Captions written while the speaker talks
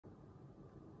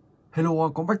Hello,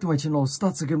 come back to my channel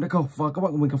Start the Game Deco và các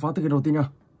bạn của mình khám phá từ game đầu tiên nha.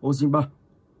 Ozimba.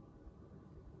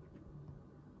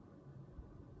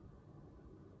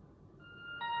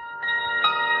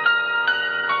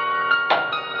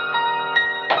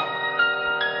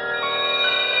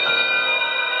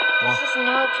 This is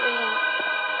no dream.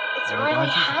 It's really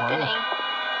happening.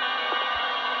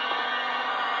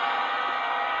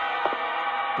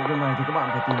 Từ game này thì các bạn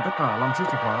phải tìm tất cả 5 chiếc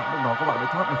chìa khóa, lúc đó các bạn mới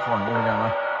thoát được khỏi ngôi nhà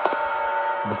này.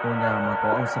 Một ngôi nhà mà có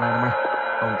ông Slendrina,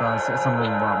 ông ta sẽ săn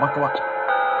lùng và bắt các bạn.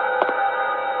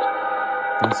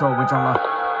 Tiến sâu bên trong nào.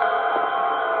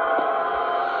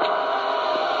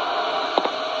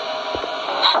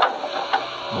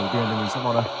 Đầu tiên thì mình sẽ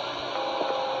vào đây.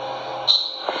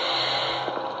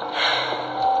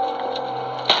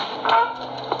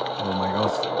 Oh my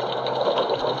god.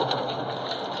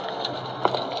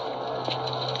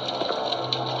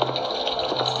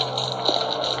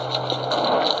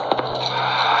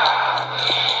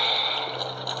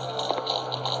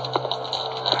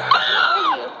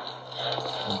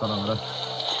 Ông ta nằm ở đây.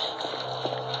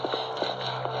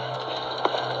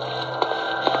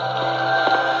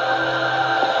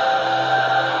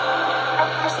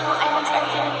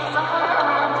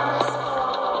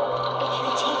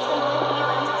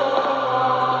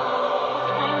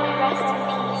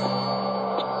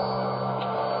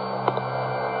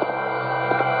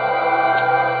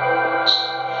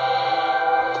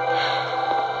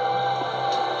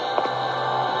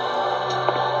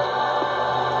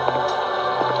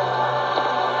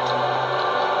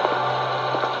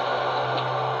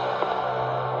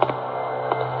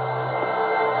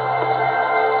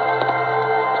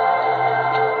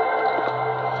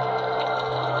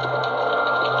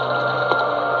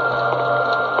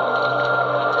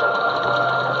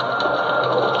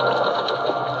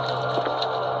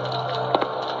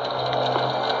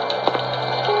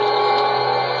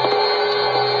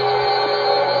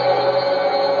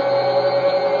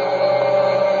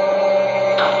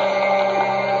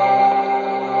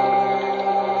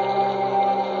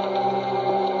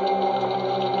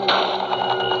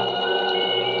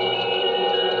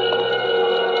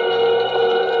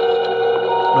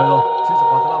 Đây rồi, chiếc chìa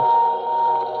khóa thứ 5.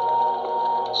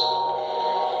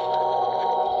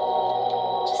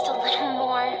 Just a little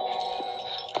more.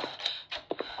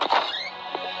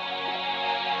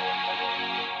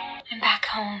 I'm back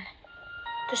home.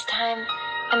 This time,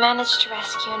 I managed to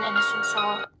rescue an innocent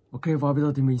soul. Ok, và bây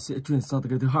giờ thì mình sẽ chuyển sang tới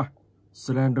cái thứ 2,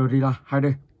 Slendrina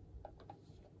 2D.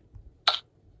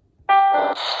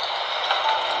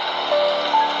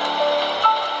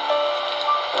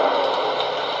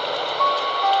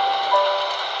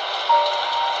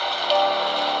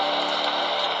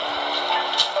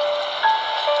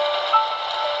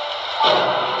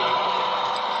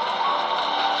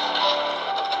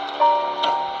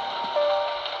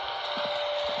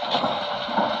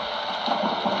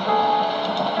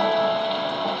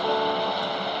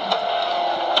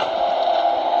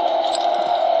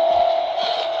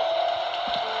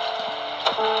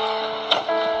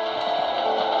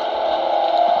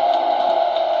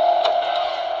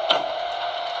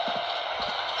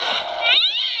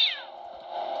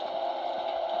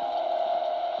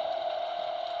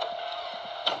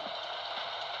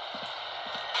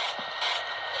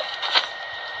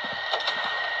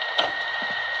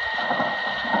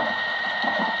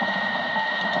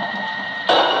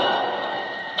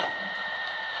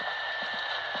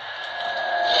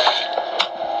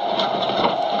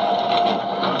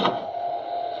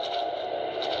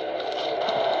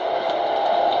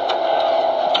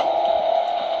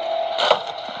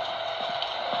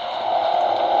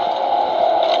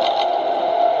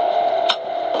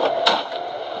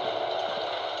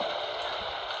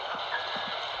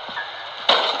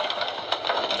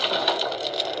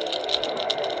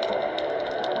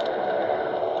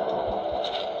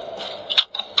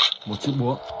 Một chiếc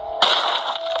búa.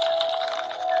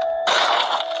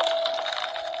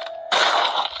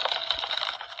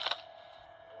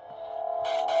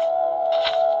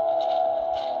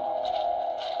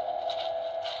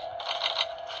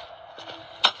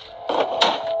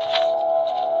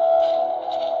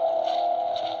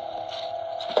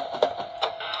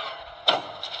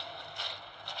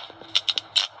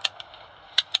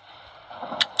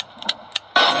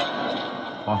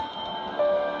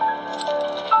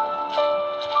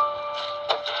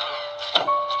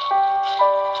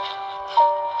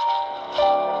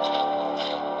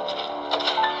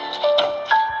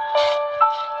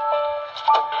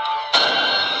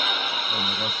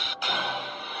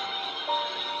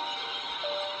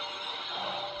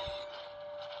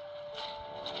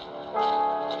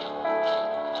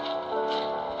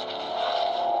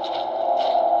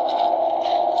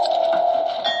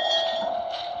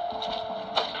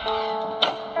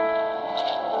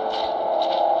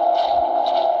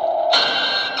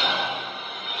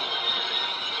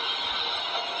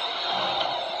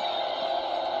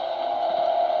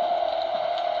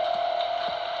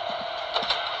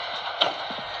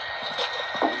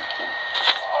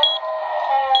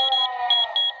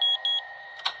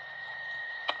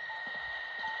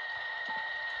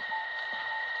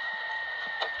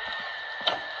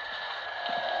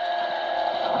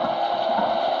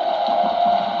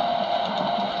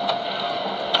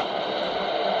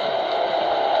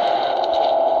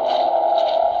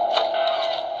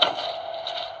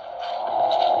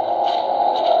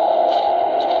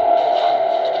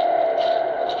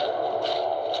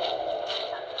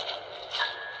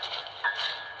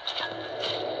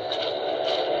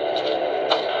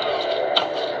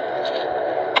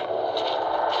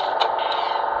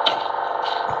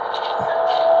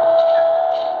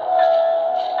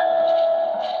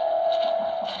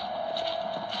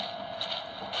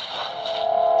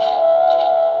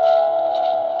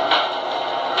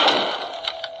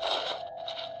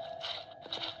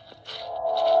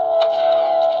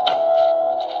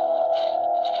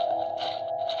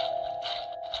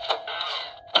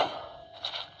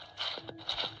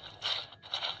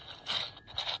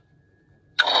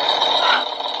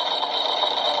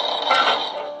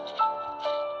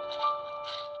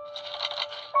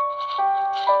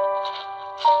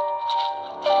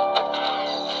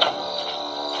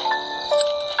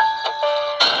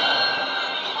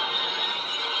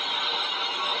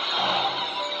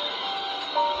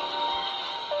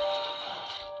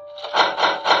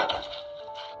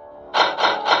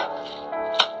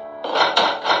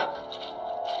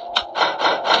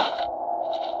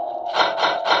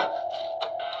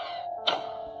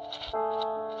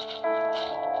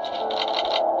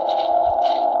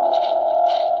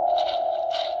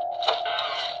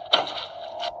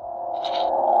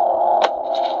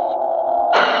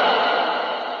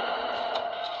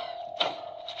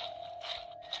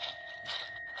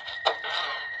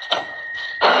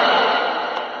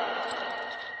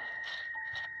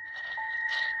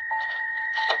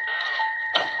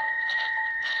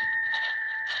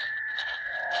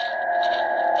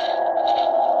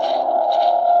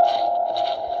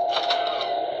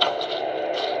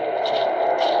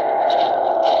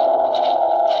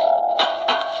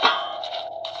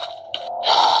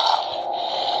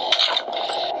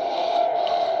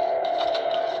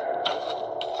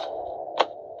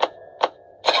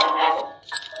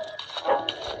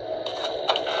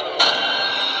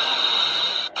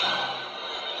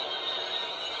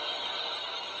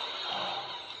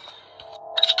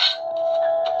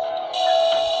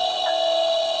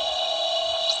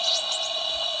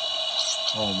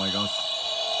 Oh my god.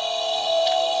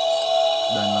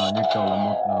 Đây là như kiểu là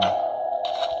một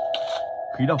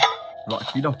khí độc, loại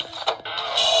khí độc.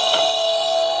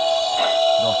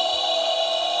 Rồi.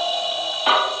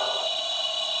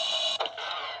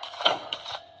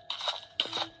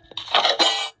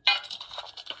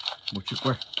 Một chiếc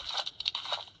que.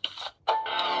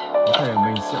 Có thể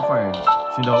mình sẽ phải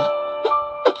chiến đấu.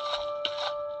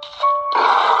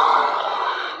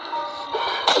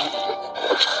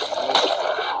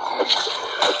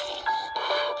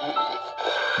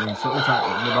 Mình sẽ chạy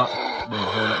một đoạn để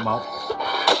hồi lại máu.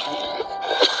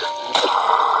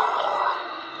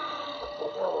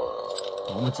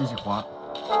 Có một chiếc chìa khóa.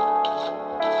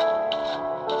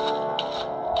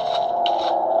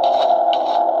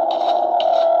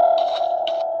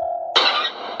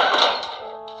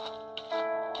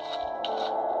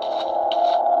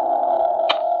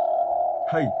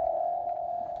 Hey.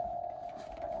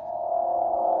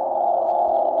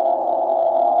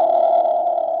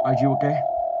 Are you okay?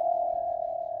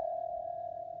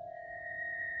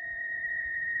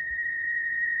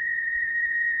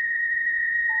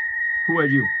 Who are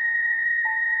you?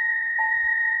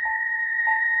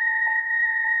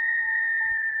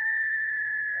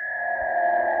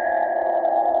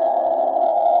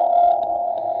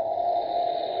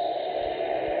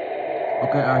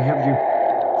 Okay, I help you.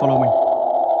 Follow me.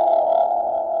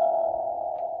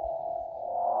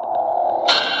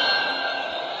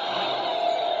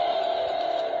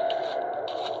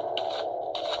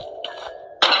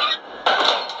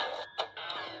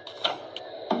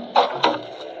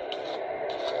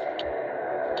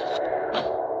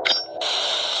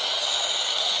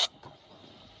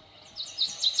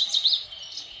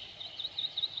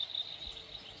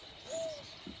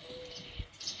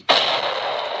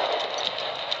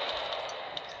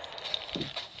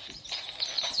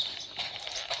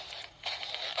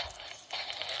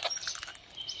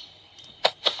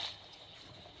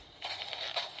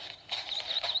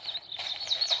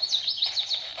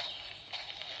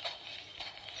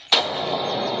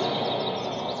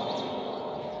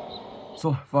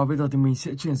 Rồi, và bây giờ thì mình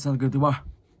sẽ chuyển sang game thứ 3.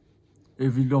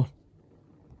 Evil.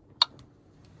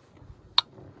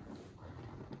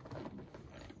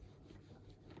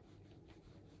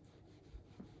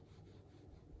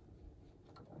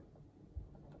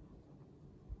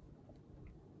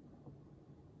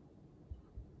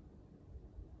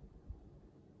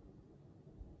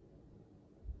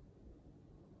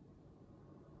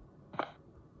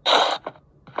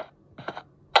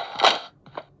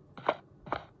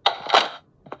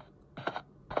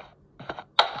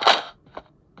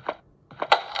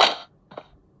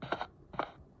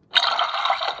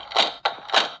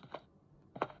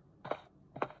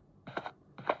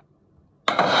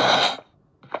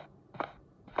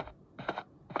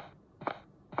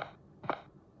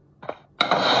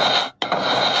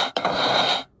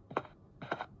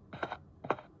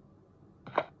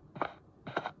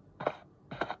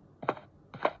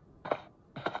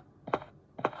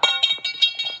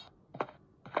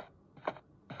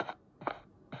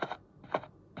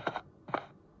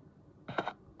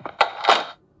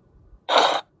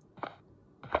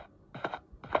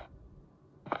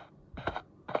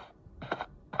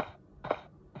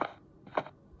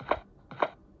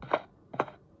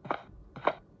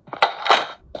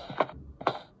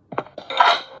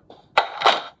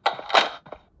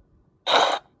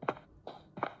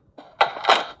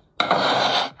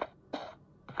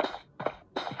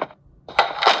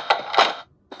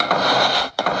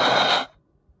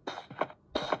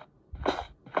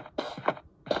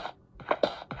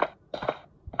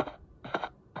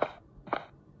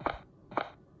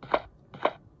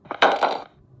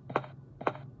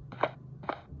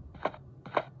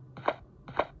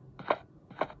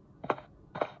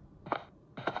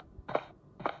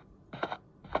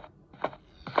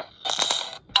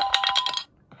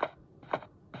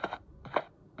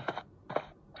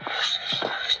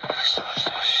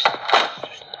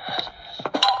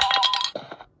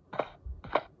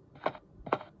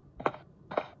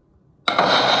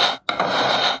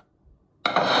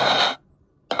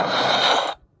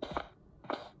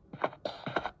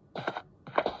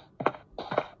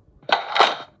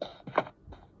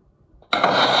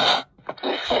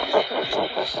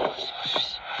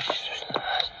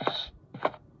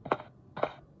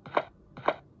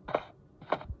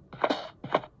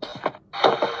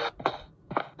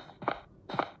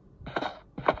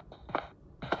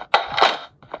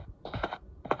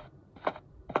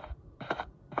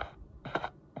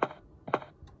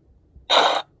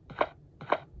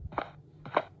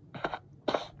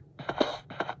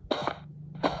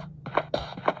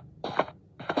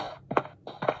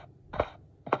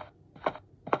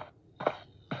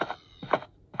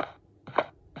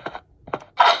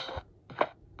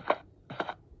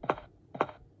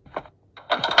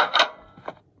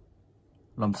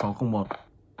 5601.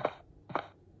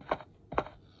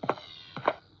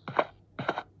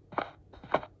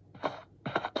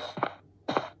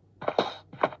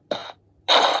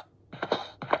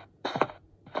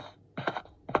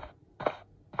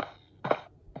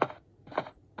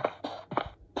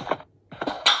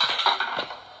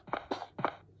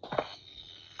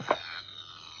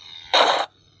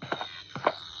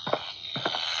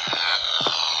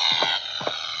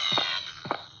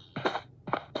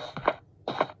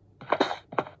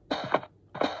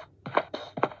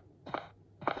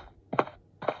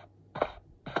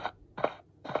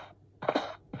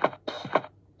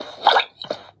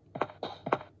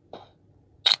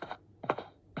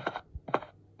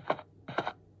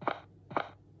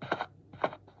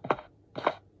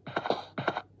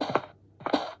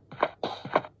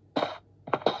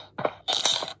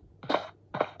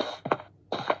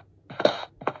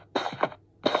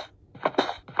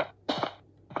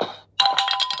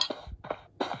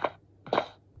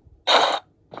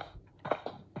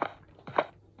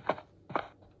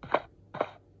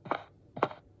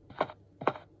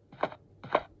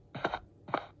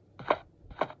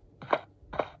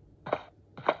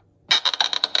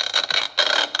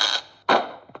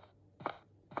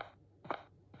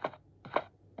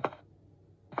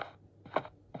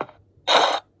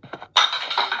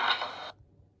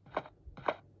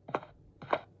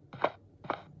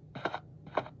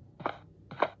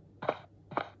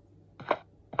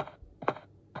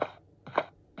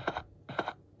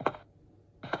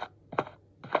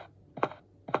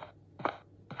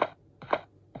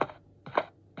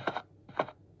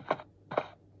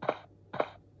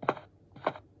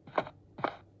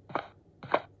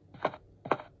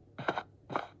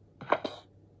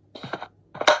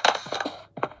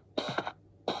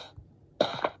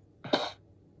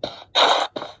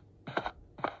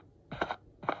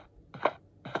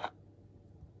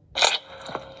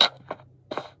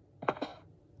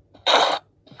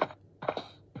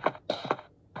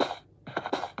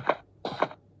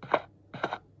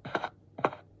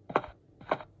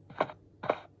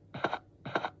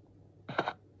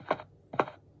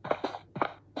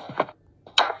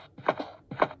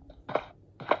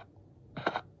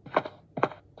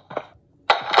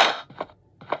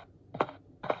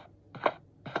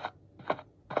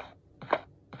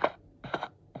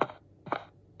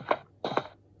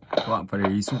 Các bạn phải để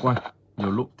ý xung quanh.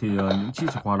 Nhiều lúc thì những chiếc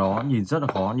chìa khóa đó nhìn rất là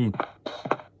khó nhìn.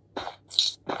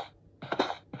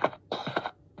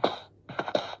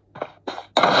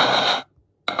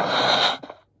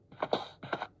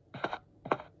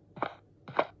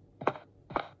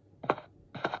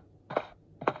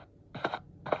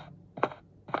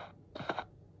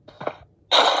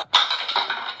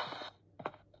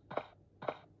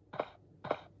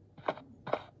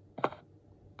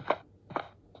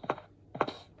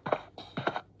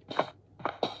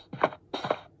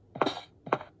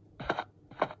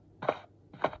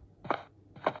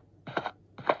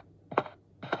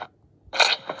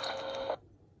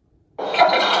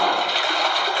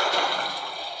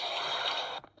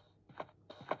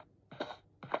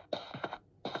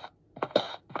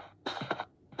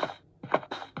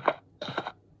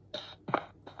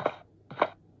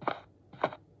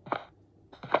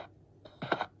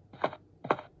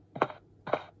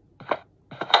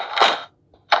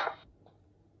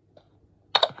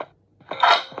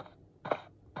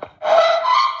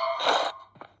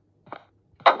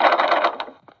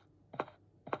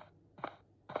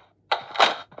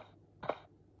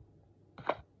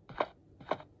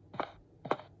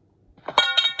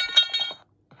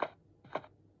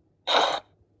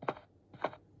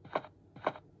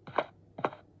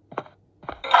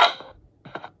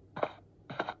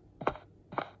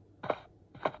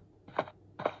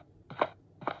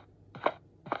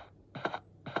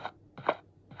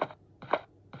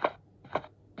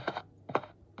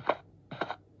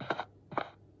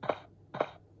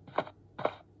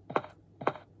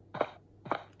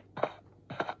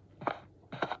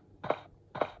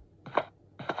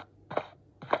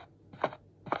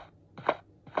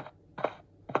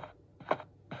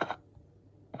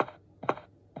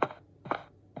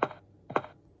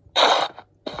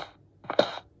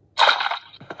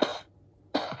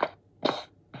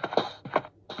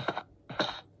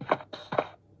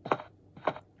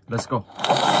 Let's go.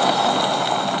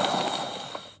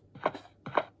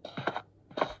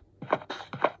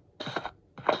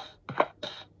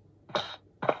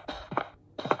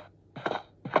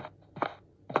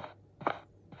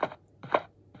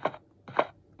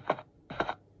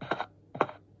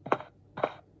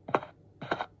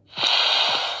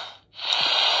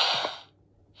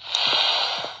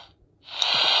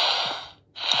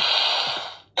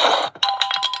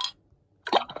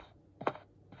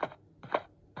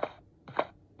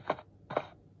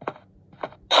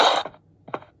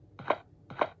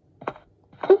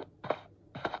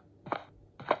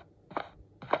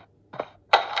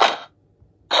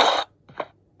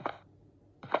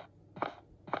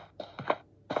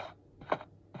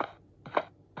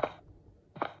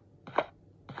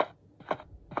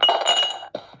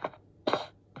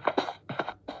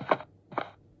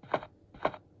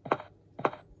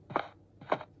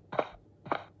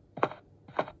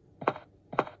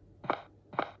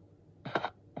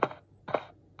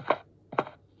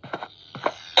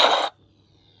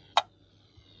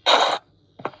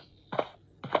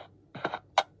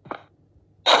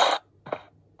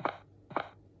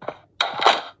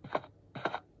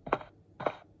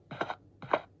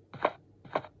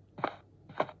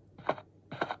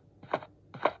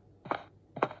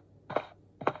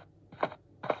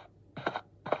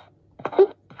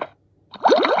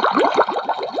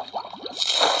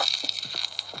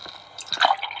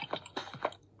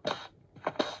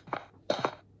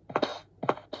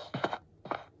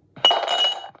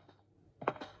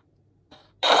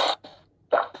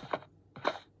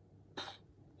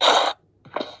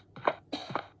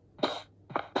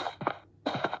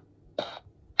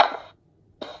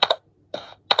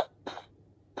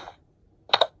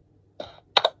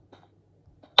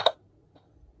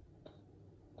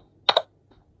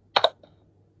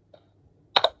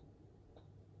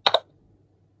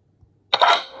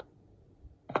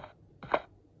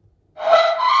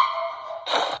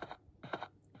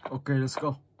 Ok, let's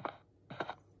go.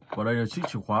 Và đây là chiếc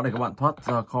chìa khóa để các bạn thoát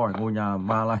ra khỏi ngôi nhà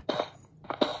ma này.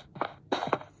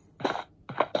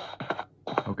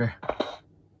 Ok.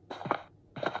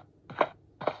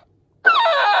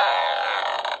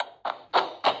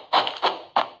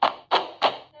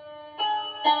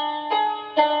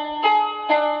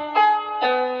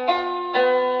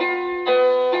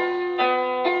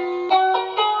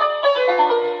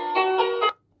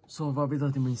 Rồi và bây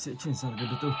giờ thì mình sẽ chuyển sang cái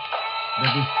thứ tư.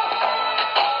 Bendy.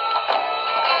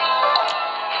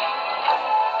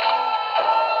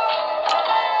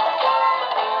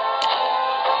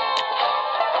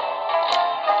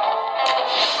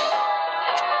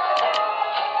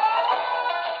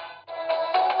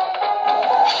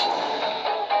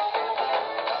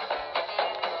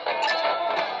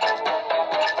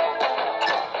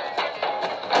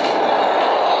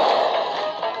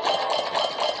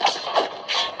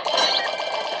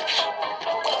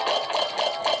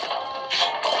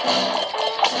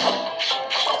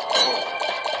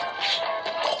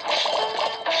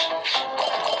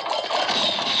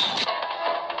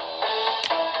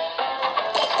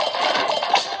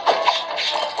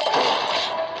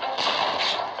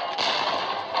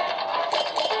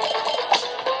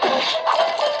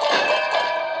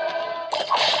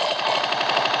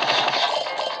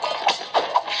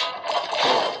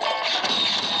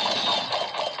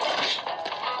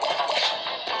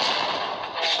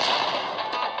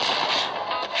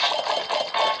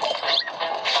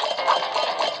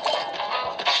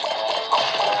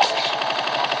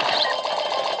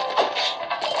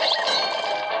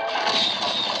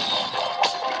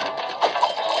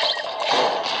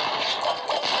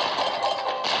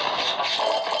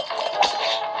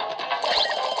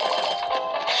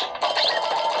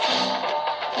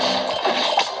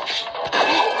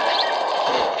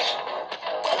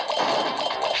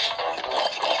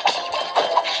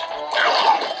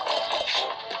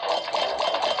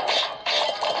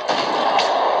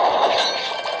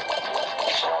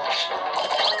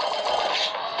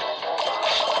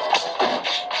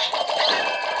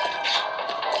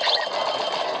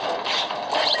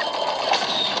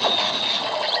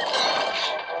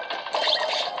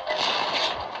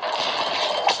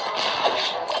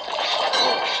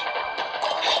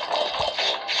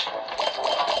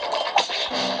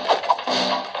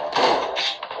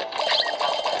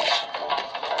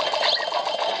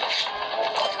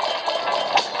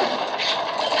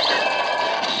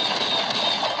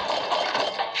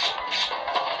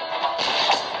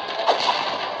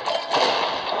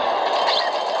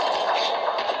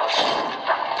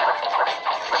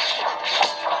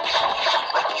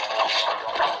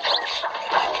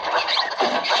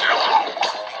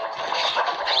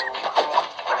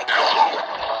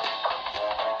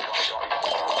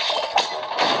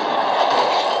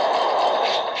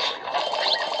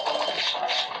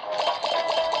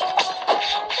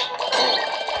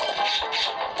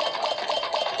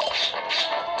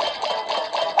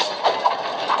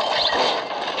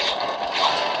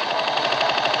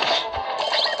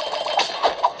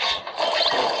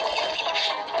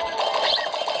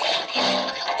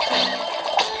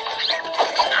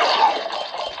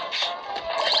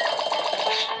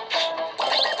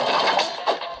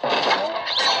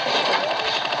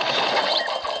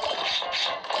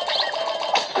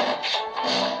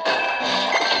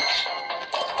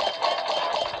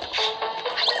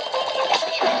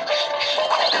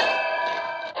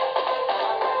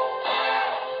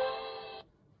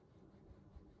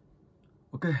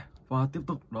 Ok, và tiếp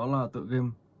tục đó là tựa game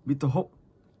Bitter Hope.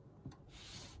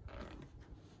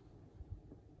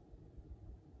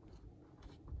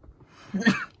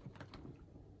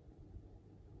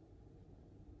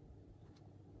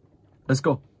 Let's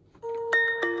go.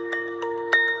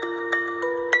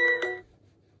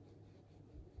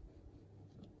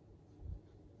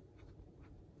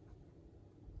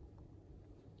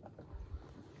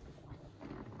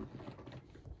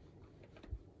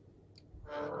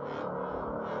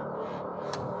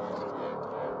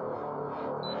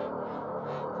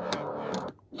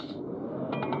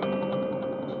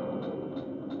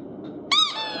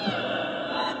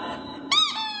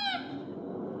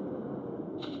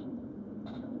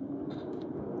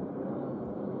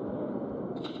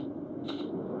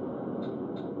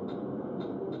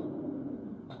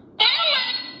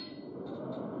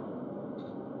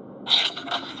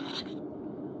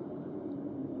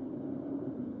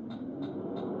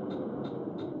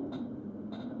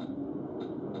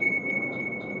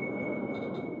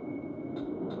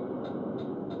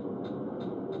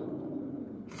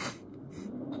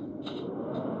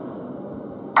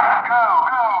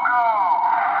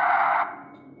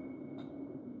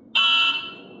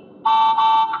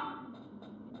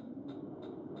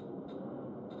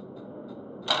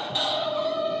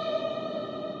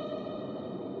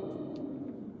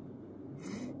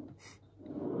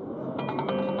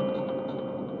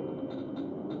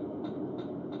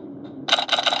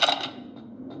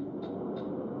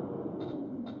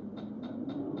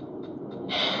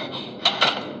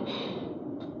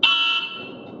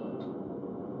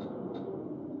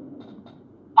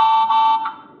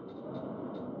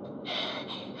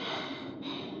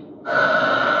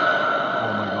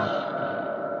 Oh my god.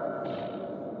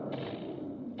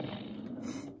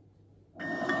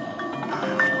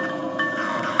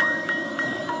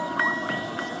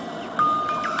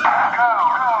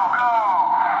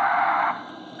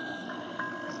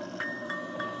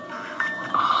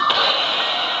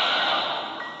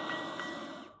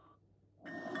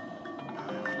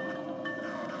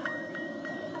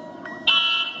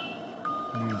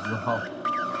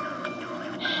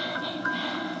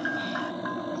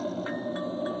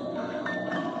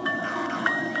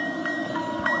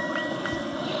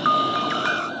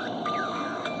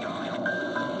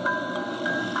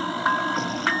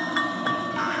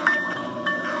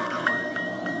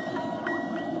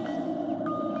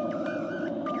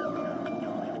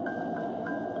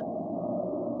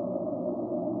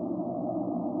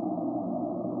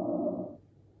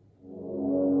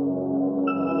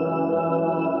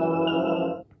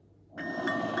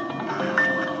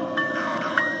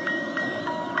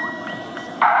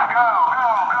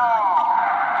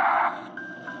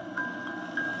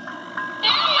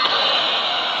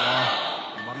 Wow.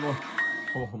 Bắn luôn.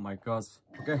 Oh my god.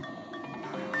 Ok.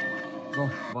 Rồi,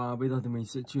 và bây giờ thì mình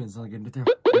sẽ chuyển sang game tiếp theo.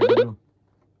 Đây luôn.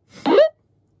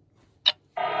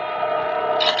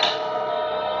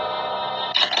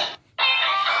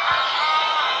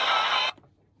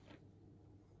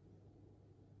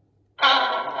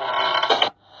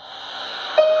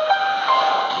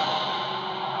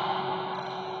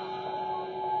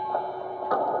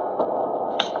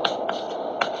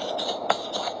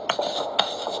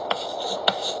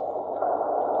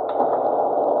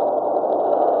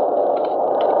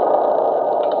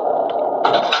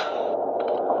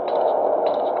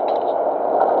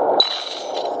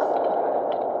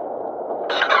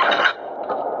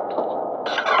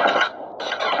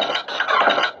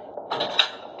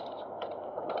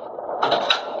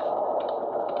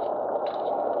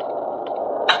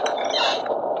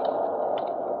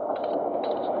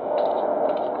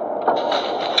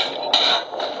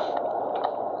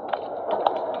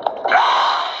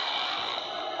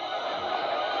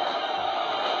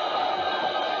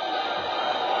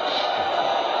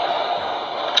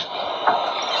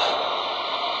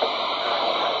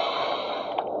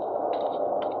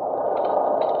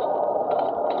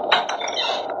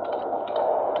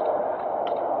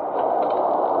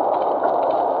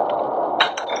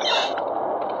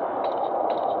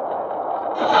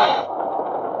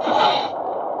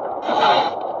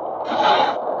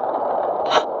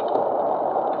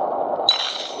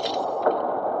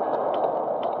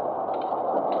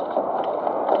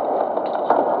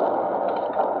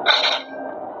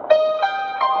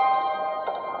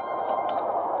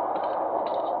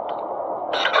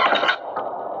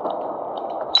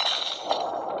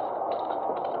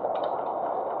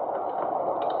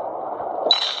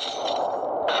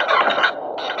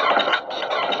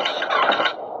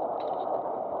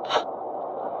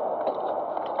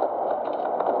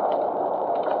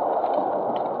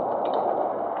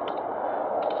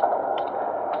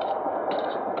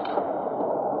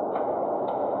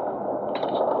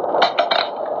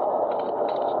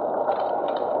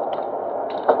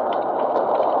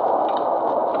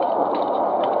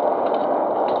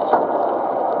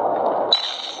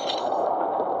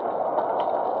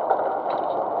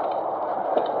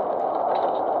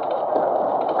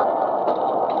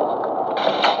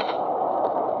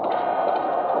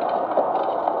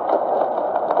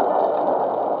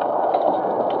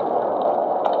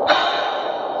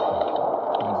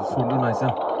 xuống đường này xem.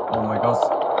 Oh my god.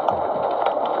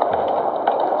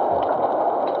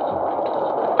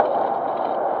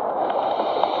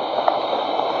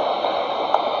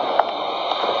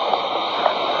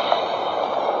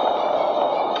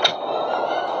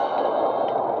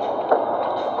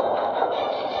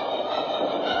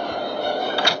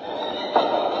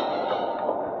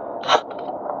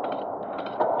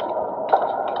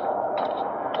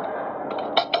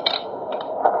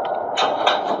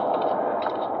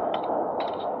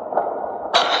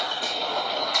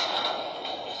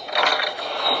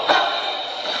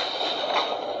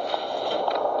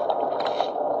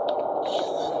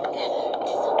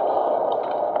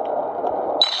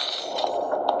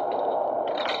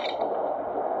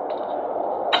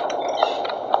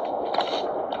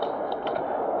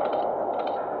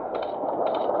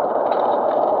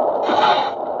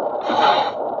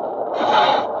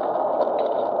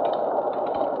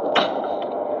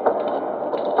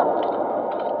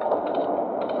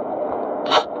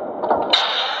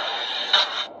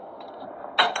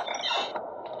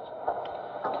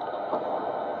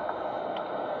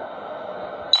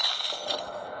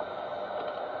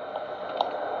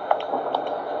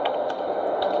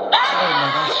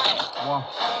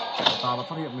 Ta đã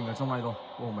phát hiện mình ở trong này rồi.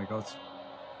 Oh my god.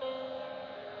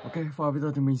 Ok, và bây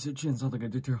giờ thì mình sẽ chuyển sang tựa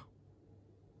game tiếp theo.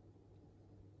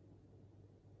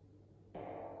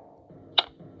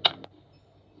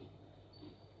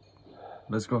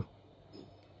 Let's go.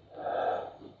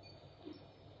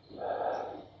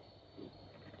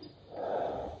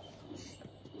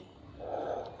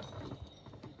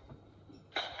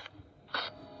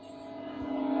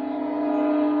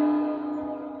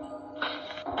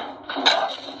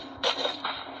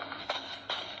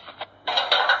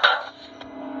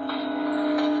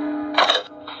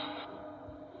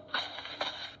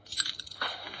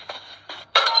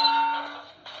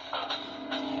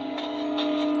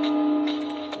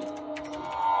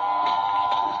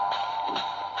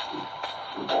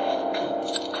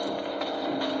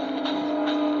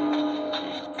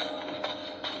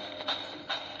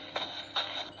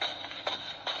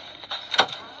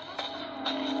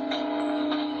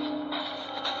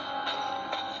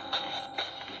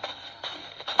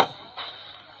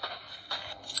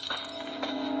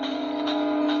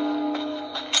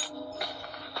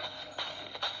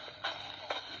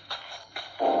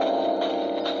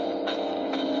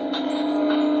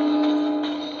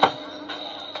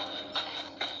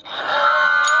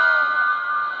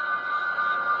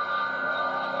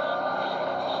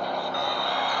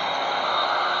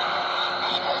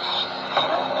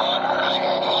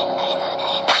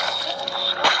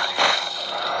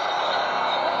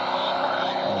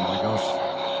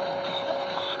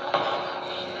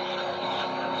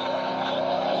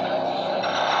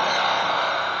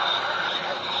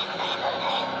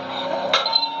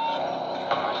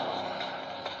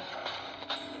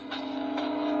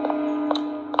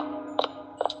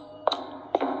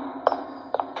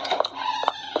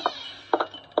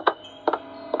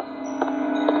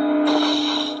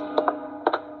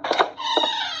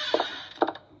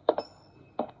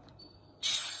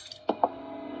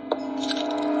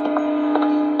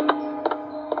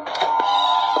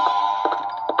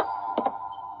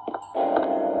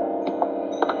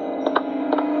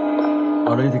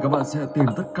 Ở đây thì các bạn sẽ tìm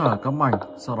tất cả các mảnh,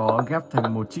 sau đó ghép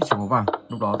thành một chiếc chìa khóa vàng.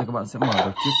 Lúc đó thì các bạn sẽ mở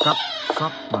được chiếc cắt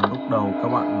sắt mà lúc đầu các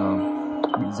bạn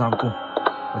bị giam cùng.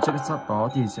 Và chiếc cắt sắt đó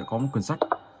thì sẽ có một quyển sách.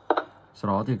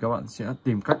 Sau đó thì các bạn sẽ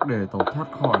tìm cách để tẩu thoát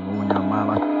khỏi ngôi nhà ma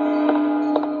này.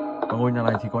 Và ngôi nhà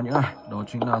này thì có những ai? Đó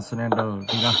chính là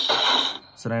Slendrina,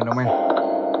 Slenderman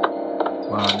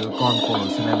và đứa con của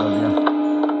Slendrina.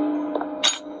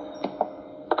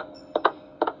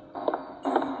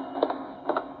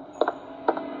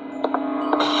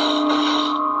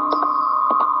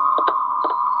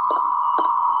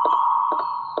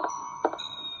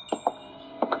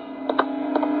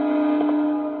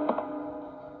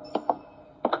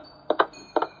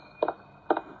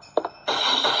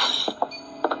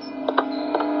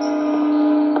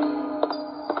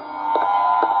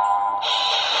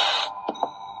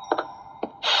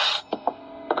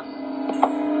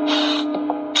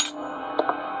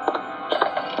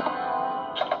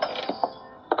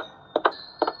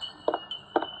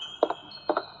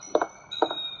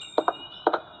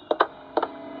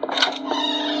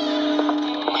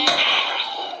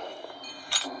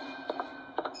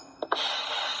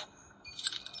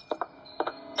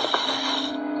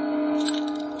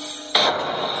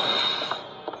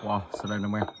 Wow,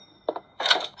 Slenderman.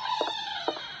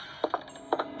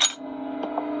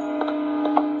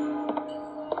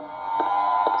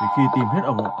 Thì khi tìm hết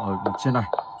ở trên này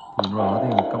Thì lúc đó thì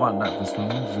các bạn lại phải xuống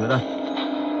dưới đây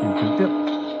tìm kiếm tiếp.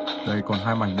 Đây còn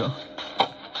 2 mảnh nữa.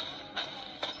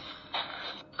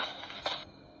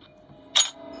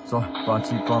 Rồi, và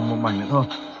chỉ còn 1 mảnh nữa thôi.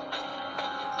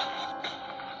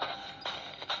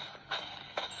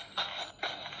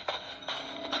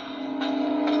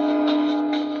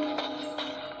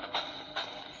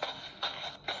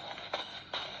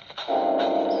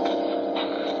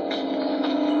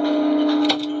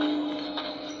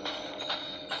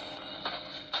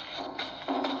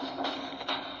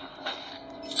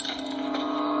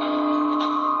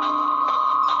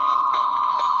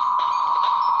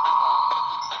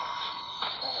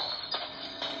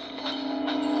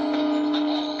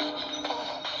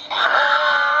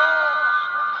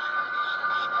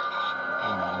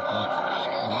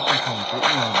 Cũng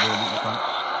là vừa bị cắn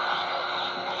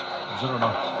rất là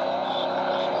đau.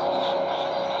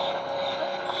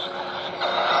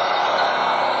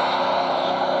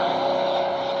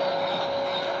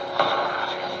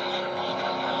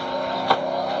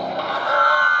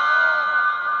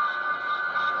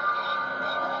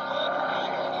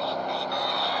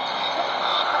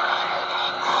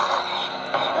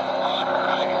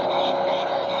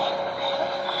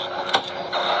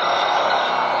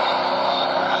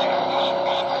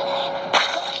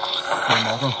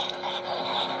 Máu thôi.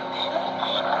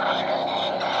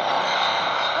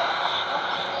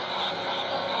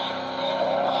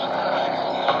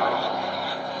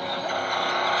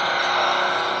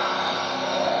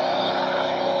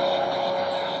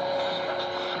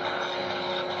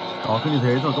 Đó, cứ như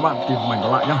thế rồi các bạn tìm mảnh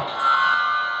còn lại nhá.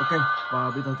 Ok, và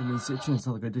bây giờ thì mình sẽ chuyển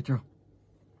sang cái tiếp theo.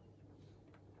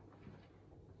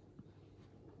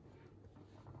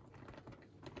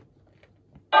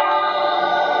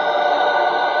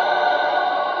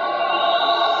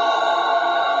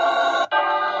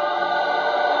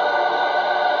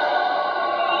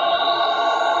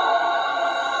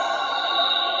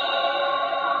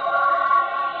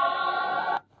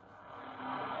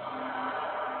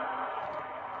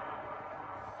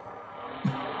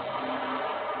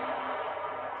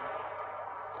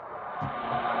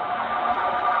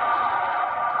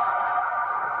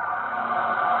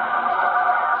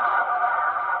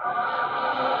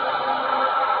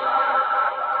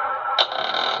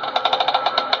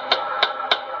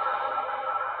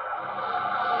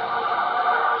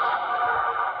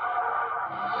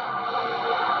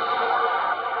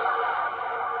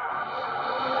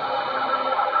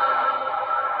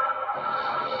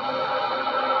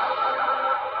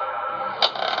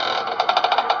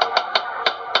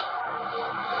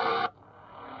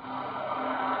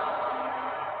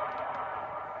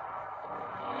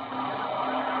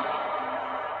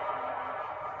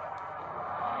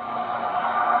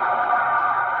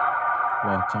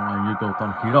 Wow, trong này như cầu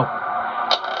toàn khí độc.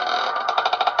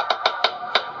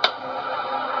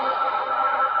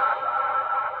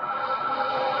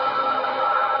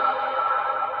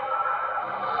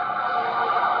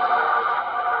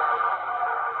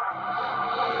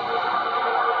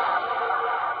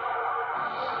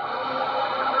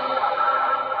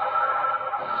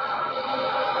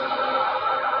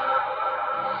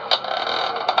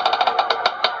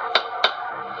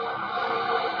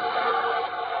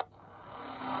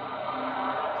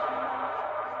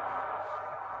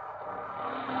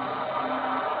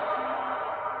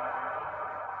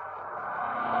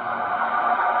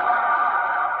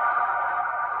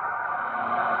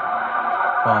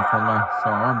 Vào phòng này,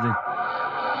 sau đó làm gì?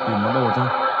 Tìm món đồ cho.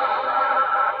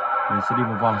 Mình sẽ đi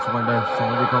một vòng xung quanh đây, xem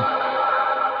có gì không.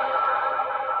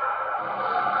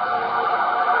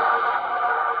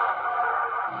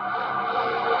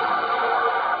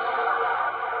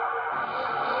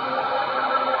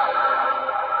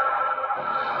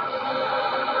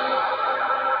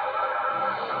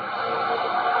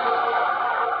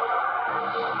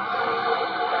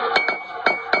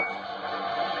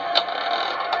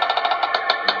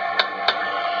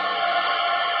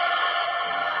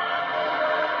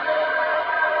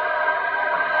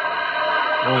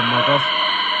 Oh my god.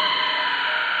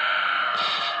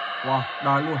 Wow,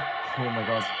 đài luôn. Oh my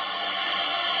god.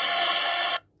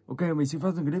 Ok, mình xin phép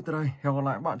dừng clip tại đây. Hẹn gặp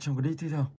lại các bạn trong clip tiếp theo.